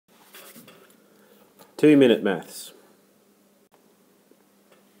2-minute maths.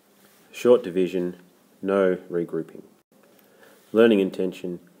 Short division, no regrouping. Learning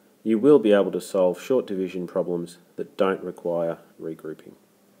intention, you will be able to solve short division problems that don't require regrouping.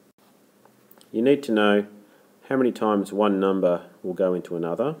 You need to know how many times one number will go into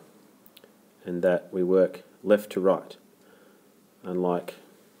another, and that we work left to right, unlike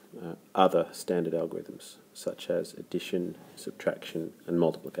other standard algorithms such as addition, subtraction and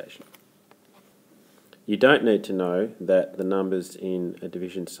multiplication. You don't need to know that the numbers in a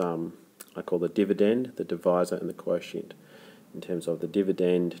division sum are called the dividend, the divisor and the quotient, in terms of the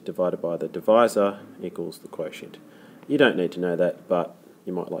dividend divided by the divisor equals the quotient. You don't need to know that, but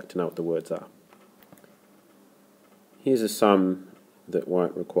you might like to know what the words are. Here's a sum that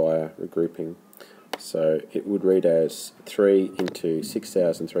won't require regrouping. So it would read as 3 into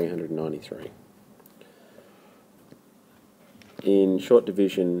 6,393. In short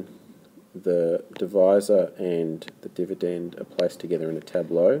division, the divisor and the dividend are placed together in a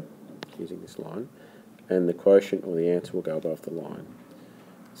tableau using this line, and the quotient or the answer will go above the line.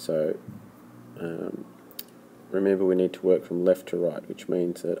 So remember, we need to work from left to right, which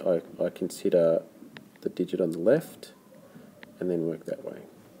means that I consider the digit on the left and then work that way.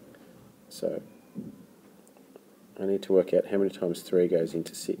 So I need to work out how many times 3 goes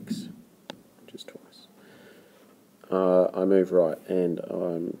into 6, which is twice. I move right, and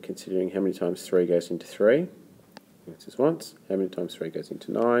I'm considering how many times 3 goes into 3, which is once. How many times 3 goes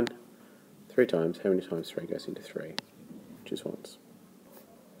into 9, 3 times. How many times 3 goes into 3, which is once.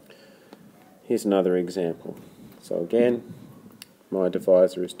 Here's another example. So again, my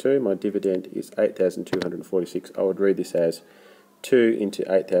divisor is 2, my dividend is 8,246. I would read this as 2 into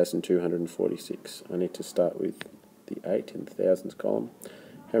 8,246. I need to start with the 8 in the thousands column.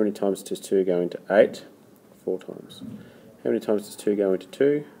 How many times does 2 go into 8? 4 times. How many times does 2 go into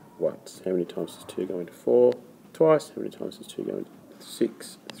 2? Once. How many times does 2 go into 4? Twice. How many times does 2 go into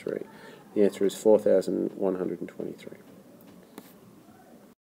 6? 3. The answer is 4,123.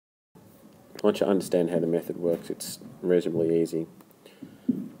 Once you understand how the method works, it's reasonably easy.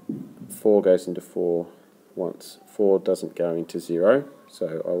 4 goes into 4 once. 4 doesn't go into 0,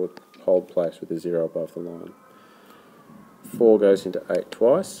 so I would hold place with a 0 above the line. 4 goes into 8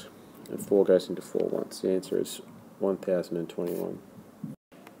 twice, and 4 goes into 4 once. The answer is 1,021.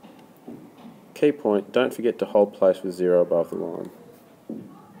 Key point, don't forget to hold place with 0 above the line.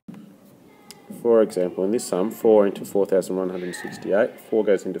 For example, in this sum, 4 into 4,168, 4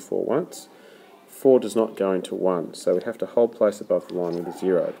 goes into 4 once. 4 does not go into 1, so we'd have to hold place above the line with a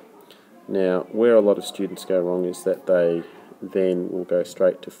 0. Now, where a lot of students go wrong is that they then will go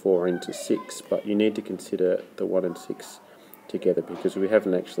straight to 4 into 6, but you need to consider the 1 and 6 together because we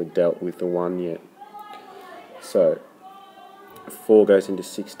haven't actually dealt with the 1 yet. So 4 goes into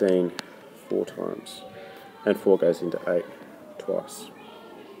 16 4 times, and 4 goes into 8 twice.